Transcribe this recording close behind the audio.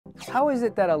How is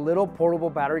it that a little portable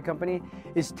battery company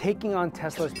is taking on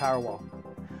Tesla's Powerwall?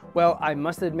 Well, I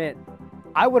must admit,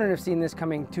 I wouldn't have seen this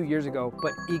coming 2 years ago,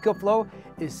 but Ecoflow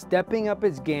is stepping up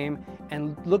its game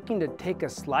and looking to take a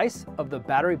slice of the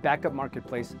battery backup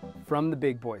marketplace from the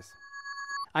big boys.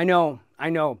 I know,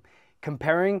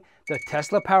 comparing the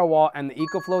Tesla Powerwall and the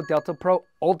Ecoflow Delta Pro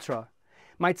Ultra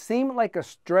might seem like a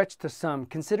stretch to some,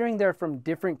 considering they're from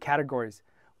different categories.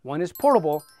 One is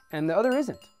portable and the other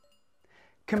isn't.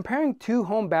 Comparing two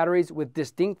home batteries with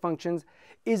distinct functions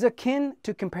is akin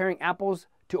to comparing apples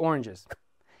to oranges.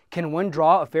 Can one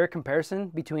draw a fair comparison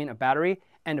between a battery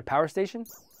and a power station?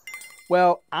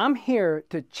 Well, I'm here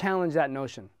to challenge that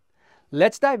notion.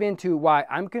 Let's dive into why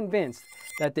I'm convinced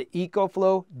that the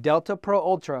Ecoflow Delta Pro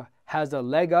Ultra has a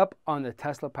leg up on the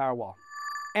Tesla Powerwall.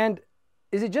 And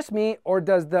is it just me, or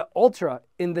does the Ultra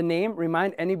in the name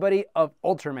remind anybody of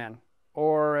Ultraman?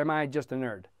 Or am I just a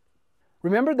nerd?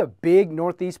 Remember the big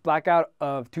Northeast blackout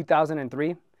of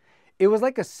 2003? It was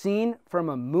like a scene from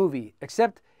a movie,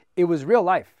 except it was real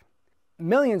life.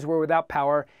 Millions were without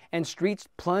power and streets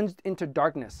plunged into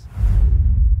darkness.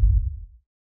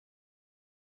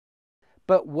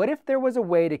 But what if there was a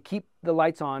way to keep the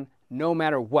lights on no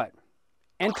matter what?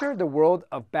 Enter the world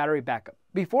of battery backup.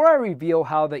 Before I reveal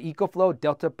how the Ecoflow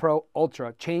Delta Pro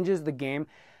Ultra changes the game,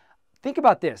 think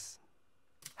about this.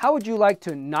 How would you like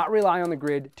to not rely on the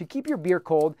grid to keep your beer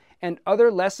cold and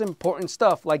other less important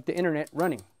stuff like the internet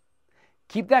running?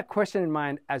 Keep that question in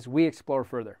mind as we explore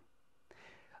further.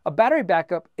 A battery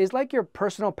backup is like your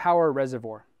personal power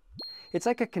reservoir. It's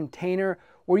like a container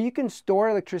where you can store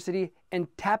electricity and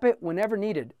tap it whenever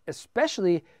needed,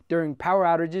 especially during power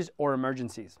outages or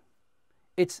emergencies.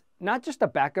 It's not just a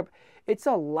backup, it's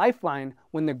a lifeline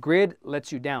when the grid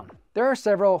lets you down. There are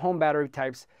several home battery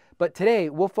types, but today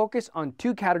we'll focus on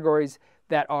two categories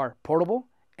that are portable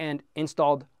and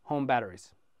installed home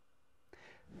batteries.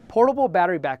 Portable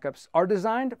battery backups are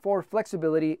designed for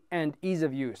flexibility and ease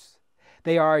of use.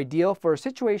 They are ideal for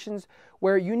situations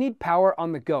where you need power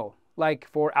on the go, like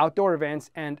for outdoor events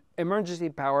and emergency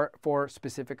power for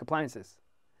specific appliances.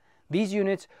 These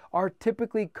units are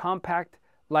typically compact,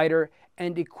 lighter,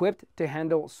 and equipped to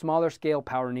handle smaller scale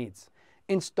power needs.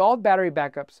 Installed battery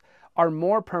backups are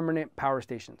more permanent power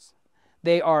stations.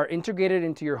 They are integrated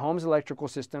into your home's electrical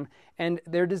system, and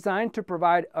they're designed to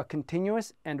provide a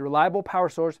continuous and reliable power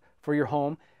source for your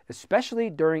home, especially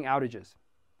during outages.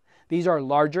 These are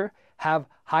larger, have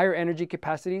higher energy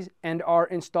capacities, and are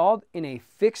installed in a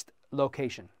fixed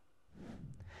location.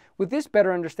 With this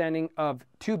better understanding of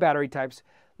two battery types,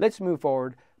 let's move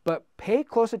forward, but pay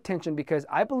close attention because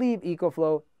I believe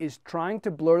Ecoflow is trying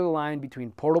to blur the line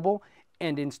between portable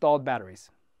and installed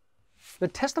batteries. The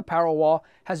Tesla Powerwall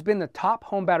has been the top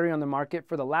home battery on the market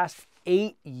for the last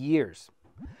 8 years.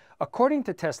 According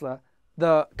to Tesla,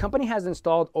 the company has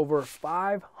installed over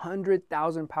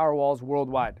 500,000 Powerwalls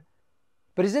worldwide.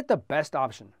 But is it the best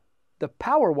option? The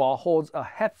Powerwall holds a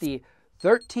hefty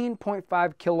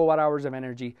 13.5 kilowatt hours of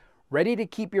energy, ready to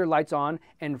keep your lights on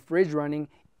and fridge running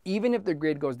even if the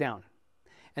grid goes down.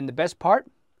 And the best part?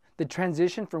 The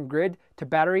transition from grid to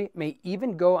battery may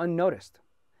even go unnoticed.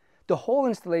 The whole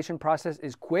installation process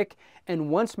is quick, and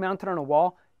once mounted on a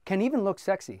wall, can even look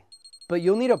sexy. But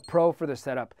you'll need a pro for the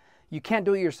setup. You can't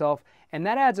do it yourself, and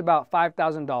that adds about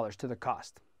 $5,000 to the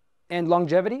cost. And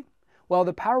longevity? Well,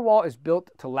 the Powerwall is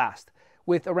built to last,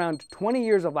 with around 20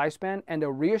 years of lifespan and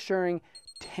a reassuring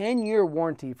 10-year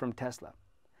warranty from Tesla.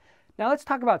 Now let's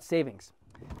talk about savings.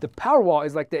 The Powerwall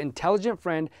is like the intelligent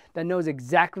friend that knows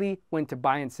exactly when to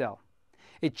buy and sell.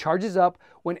 It charges up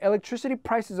when electricity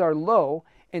prices are low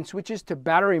and switches to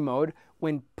battery mode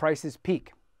when prices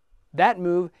peak. That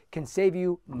move can save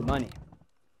you money.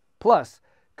 Plus,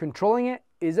 controlling it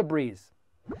is a breeze.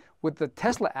 With the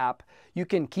Tesla app, you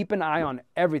can keep an eye on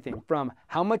everything from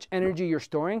how much energy you're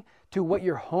storing to what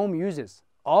your home uses,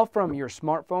 all from your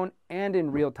smartphone and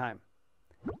in real time.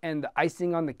 And the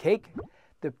icing on the cake?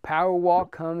 The Powerwall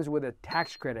comes with a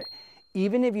tax credit,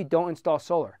 even if you don't install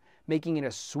solar, making it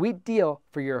a sweet deal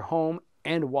for your home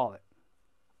and wallet.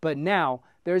 But now,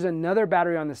 there's another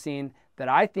battery on the scene that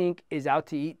I think is out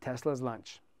to eat Tesla's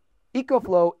lunch.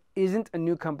 Ecoflow isn't a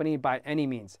new company by any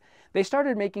means. They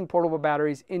started making portable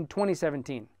batteries in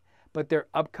 2017, but their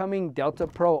upcoming Delta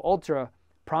Pro Ultra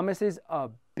promises a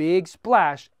big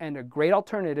splash and a great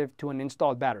alternative to an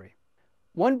installed battery.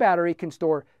 One battery can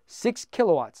store 6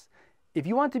 kilowatts. If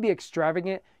you want to be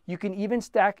extravagant, you can even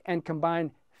stack and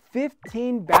combine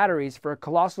 15 batteries for a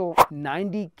colossal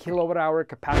 90 kilowatt hour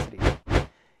capacity.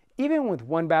 Even with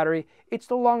one battery, it's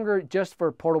no longer just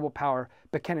for portable power,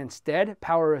 but can instead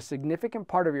power a significant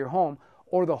part of your home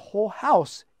or the whole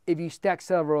house if you stack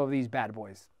several of these bad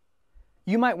boys.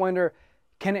 You might wonder,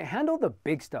 can it handle the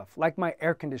big stuff like my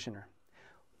air conditioner?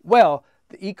 Well,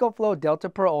 the Ecoflow Delta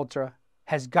Pro Ultra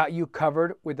has got you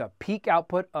covered with a peak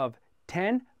output of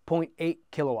 10.8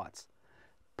 kilowatts,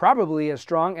 probably as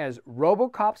strong as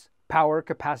Robocop's power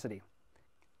capacity.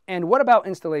 And what about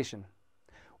installation?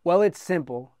 Well, it's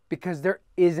simple because there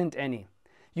isn't any.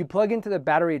 You plug into the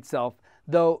battery itself,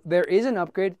 though there is an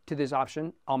upgrade to this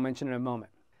option I'll mention in a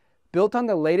moment. Built on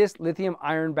the latest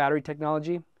lithium-ion battery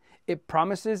technology, it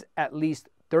promises at least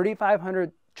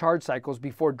 3,500 charge cycles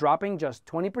before dropping just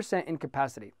 20% in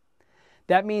capacity.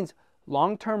 That means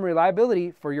long-term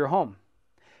reliability for your home.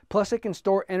 Plus, it can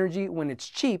store energy when it's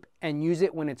cheap and use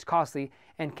it when it's costly,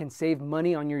 and can save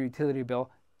money on your utility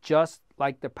bill, just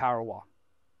like the Powerwall.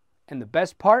 And the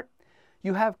best part?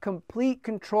 You have complete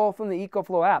control from the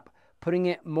Ecoflow app, putting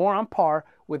it more on par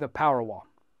with a Powerwall.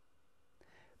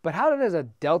 But how does a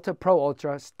Delta Pro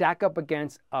Ultra stack up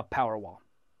against a Powerwall?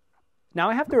 Now,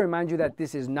 I have to remind you that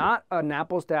this is not an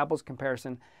apples to apples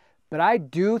comparison, but I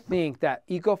do think that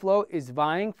Ecoflow is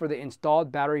vying for the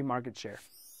installed battery market share.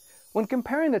 When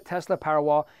comparing the Tesla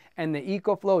Powerwall and the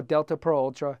Ecoflow Delta Pro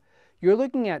Ultra, you're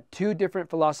looking at two different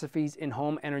philosophies in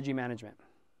home energy management.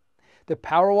 The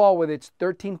Powerwall, with its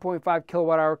 13.5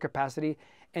 kilowatt hour capacity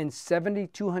and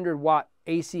 7,200 watt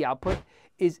AC output,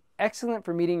 is excellent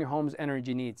for meeting your home's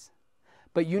energy needs.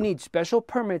 But you need special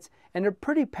permits and a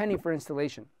pretty penny for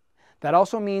installation. That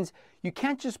also means you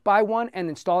can't just buy one and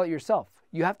install it yourself.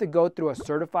 You have to go through a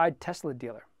certified Tesla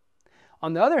dealer.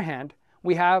 On the other hand,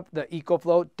 we have the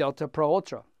Ecoflow Delta Pro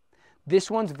Ultra.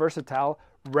 This one's versatile,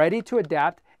 ready to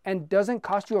adapt, and doesn't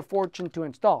cost you a fortune to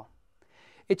install.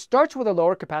 It starts with a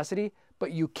lower capacity,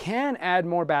 but you can add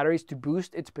more batteries to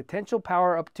boost its potential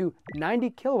power up to 90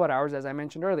 kilowatt hours, as I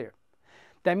mentioned earlier.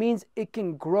 That means it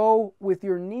can grow with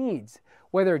your needs,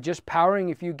 whether just powering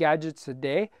a few gadgets a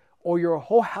day or your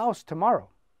whole house tomorrow.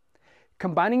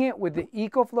 Combining it with the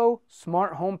Ecoflow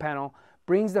Smart Home Panel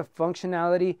brings the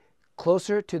functionality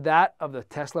closer to that of the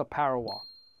Tesla Powerwall.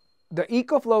 The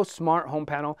Ecoflow Smart Home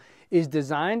Panel is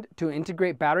designed to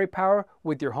integrate battery power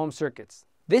with your home circuits.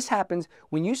 This happens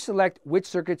when you select which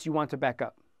circuits you want to back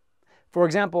up. For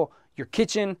example, your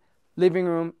kitchen, living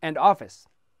room, and office.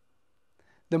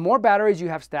 The more batteries you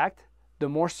have stacked, the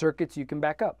more circuits you can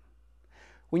back up.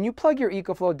 When you plug your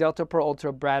Ecoflow Delta Pro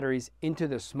Ultra batteries into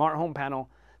the Smart Home Panel,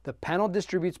 the panel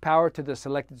distributes power to the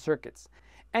selected circuits,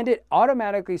 and it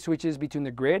automatically switches between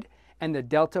the grid and the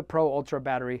Delta Pro Ultra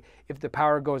battery if the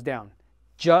power goes down,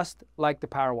 just like the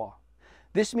Powerwall.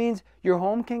 This means your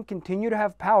home can continue to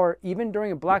have power even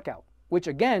during a blackout, which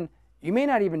again, you may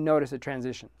not even notice a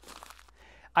transition.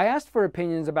 I asked for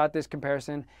opinions about this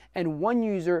comparison, and one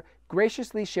user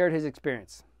graciously shared his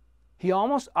experience. He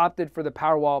almost opted for the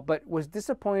Powerwall, but was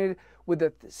disappointed with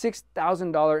the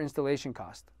 $6,000 installation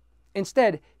cost.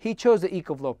 Instead, he chose the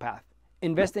Ecoflow path,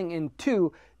 investing in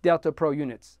 2 Delta Pro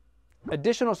units,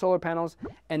 additional solar panels,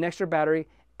 an extra battery,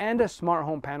 and a smart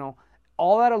home panel,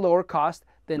 all at a lower cost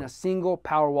than a single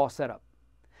Powerwall setup.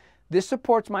 This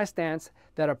supports my stance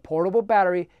that a portable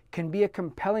battery can be a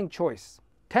compelling choice.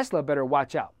 Tesla better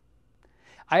watch out.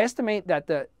 I estimate that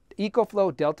the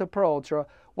Ecoflow Delta Pro Ultra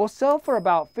will sell for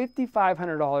about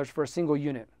 $5,500 for a single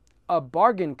unit, a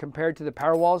bargain compared to the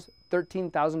Powerwall's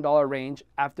 $13,000 range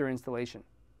after installation.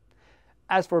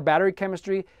 As for battery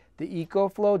chemistry, the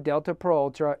Ecoflow Delta Pro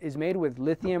Ultra is made with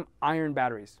lithium-ion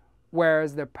batteries,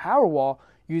 whereas the Powerwall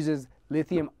uses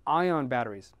lithium-ion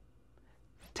batteries.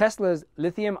 Tesla's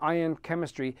lithium-ion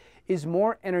chemistry is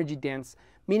more energy dense,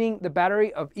 meaning the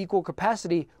battery of equal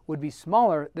capacity would be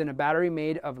smaller than a battery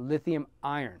made of lithium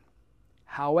iron.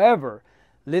 However,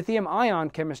 lithium-ion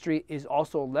chemistry is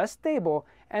also less stable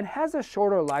and has a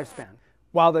shorter lifespan.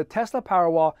 While the Tesla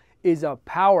Powerwall is a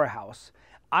powerhouse,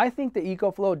 I think the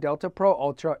Ecoflow Delta Pro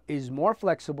Ultra is more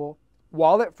flexible,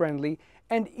 wallet-friendly,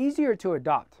 and easier to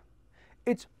adopt.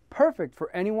 It's perfect for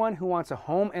anyone who wants a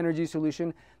home energy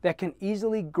solution that can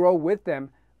easily grow with them,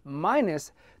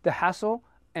 minus the hassle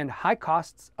and high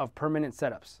costs of permanent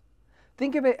setups.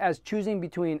 Think of it as choosing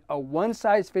between a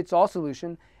one-size-fits-all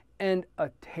solution and a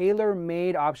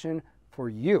tailor-made option for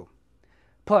you.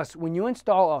 Plus, when you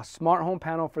install a smart home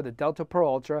panel for the Delta Pro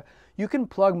Ultra, you can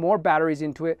plug more batteries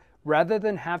into it rather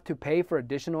than have to pay for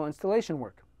additional installation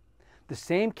work. The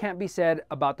same can't be said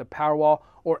about the Powerwall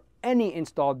or any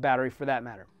installed battery for that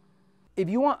matter. If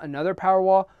you want another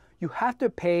Powerwall, you have to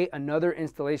pay another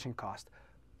installation cost.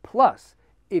 Plus,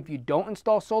 if you don't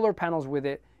install solar panels with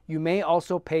it, you may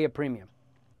also pay a premium.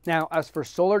 Now, as for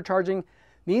solar charging,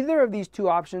 neither of these two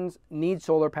options need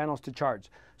solar panels to charge,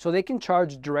 so they can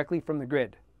charge directly from the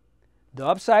grid. The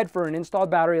upside for an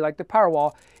installed battery like the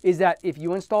Powerwall is that if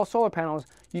you install solar panels,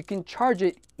 you can charge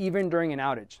it even during an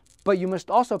outage, but you must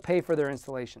also pay for their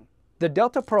installation. The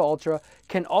Delta Pro Ultra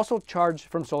can also charge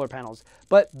from solar panels,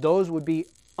 but those would be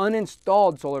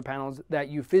uninstalled solar panels that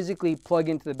you physically plug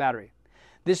into the battery.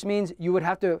 This means you would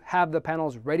have to have the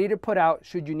panels ready to put out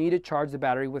should you need to charge the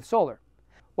battery with solar.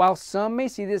 While some may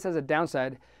see this as a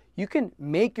downside, you can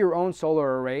make your own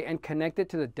solar array and connect it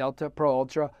to the Delta Pro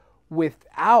Ultra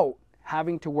without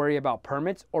having to worry about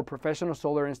permits or professional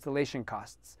solar installation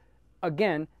costs.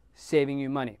 Again, saving you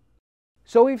money.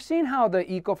 So we've seen how the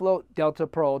Ecoflow Delta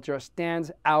Pro Ultra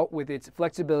stands out with its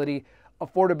flexibility,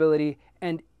 affordability,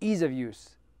 and ease of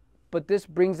use. But this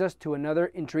brings us to another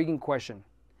intriguing question.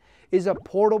 Is a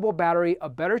portable battery a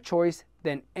better choice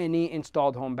than any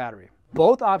installed home battery?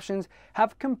 Both options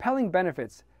have compelling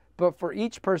benefits, but for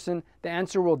each person, the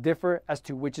answer will differ as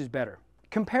to which is better.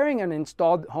 Comparing an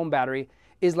installed home battery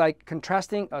is like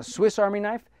contrasting a Swiss Army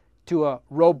knife to a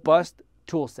robust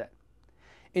tool set.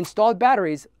 Installed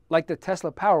batteries, like the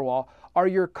Tesla Powerwall, are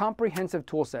your comprehensive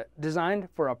tool set designed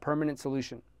for a permanent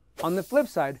solution. On the flip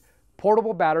side,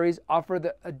 portable batteries offer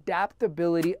the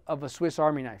adaptability of a Swiss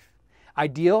Army knife,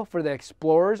 ideal for the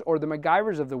explorers or the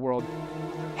MacGyvers of the world.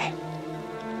 Hey,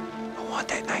 I want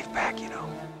that knife back, you know.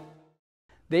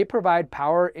 They provide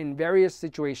power in various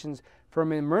situations,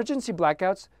 from emergency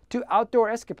blackouts to outdoor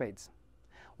escapades.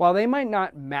 While they might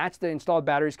not match the installed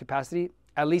battery's capacity,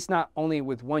 at least not only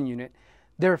with one unit,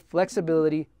 their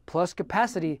flexibility plus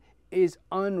capacity is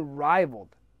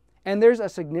unrivaled. And there's a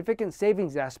significant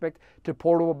savings aspect to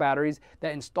portable batteries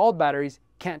that installed batteries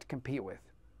can't compete with.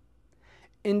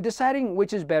 In deciding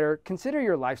which is better, consider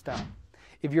your lifestyle.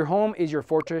 If your home is your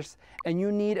fortress and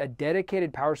you need a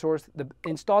dedicated power source, the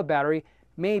installed battery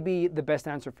may be the best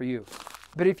answer for you.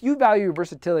 But if you value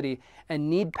versatility and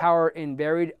need power in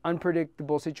varied,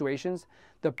 unpredictable situations,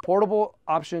 the portable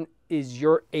option is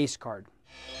your ace card.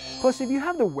 Plus, if you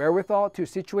have the wherewithal to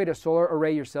situate a solar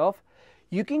array yourself,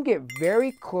 you can get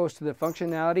very close to the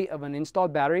functionality of an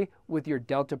installed battery with your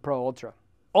Delta Pro Ultra.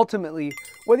 Ultimately,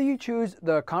 whether you choose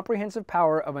the comprehensive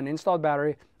power of an installed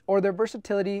battery or the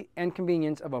versatility and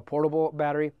convenience of a portable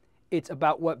battery, it's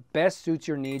about what best suits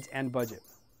your needs and budget.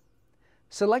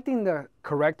 Selecting the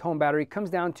correct home battery comes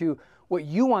down to what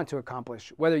you want to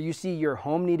accomplish, whether you see your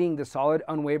home needing the solid,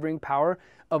 unwavering power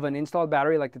of an installed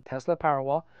battery like the Tesla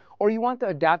Powerwall, or you want the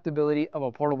adaptability of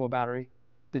a portable battery.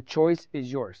 The choice is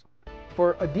yours.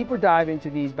 For a deeper dive into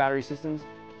these battery systems,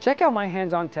 check out my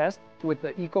hands-on test with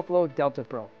the Ecoflow Delta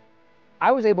Pro.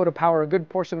 I was able to power a good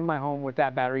portion of my home with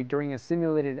that battery during a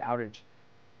simulated outage.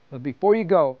 But before you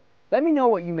go, let me know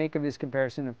what you make of this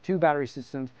comparison of two battery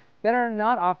systems that are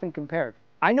not often compared.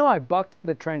 I know I bucked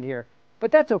the trend here,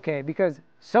 but that's okay because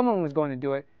someone was going to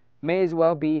do it. May as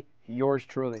well be yours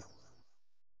truly.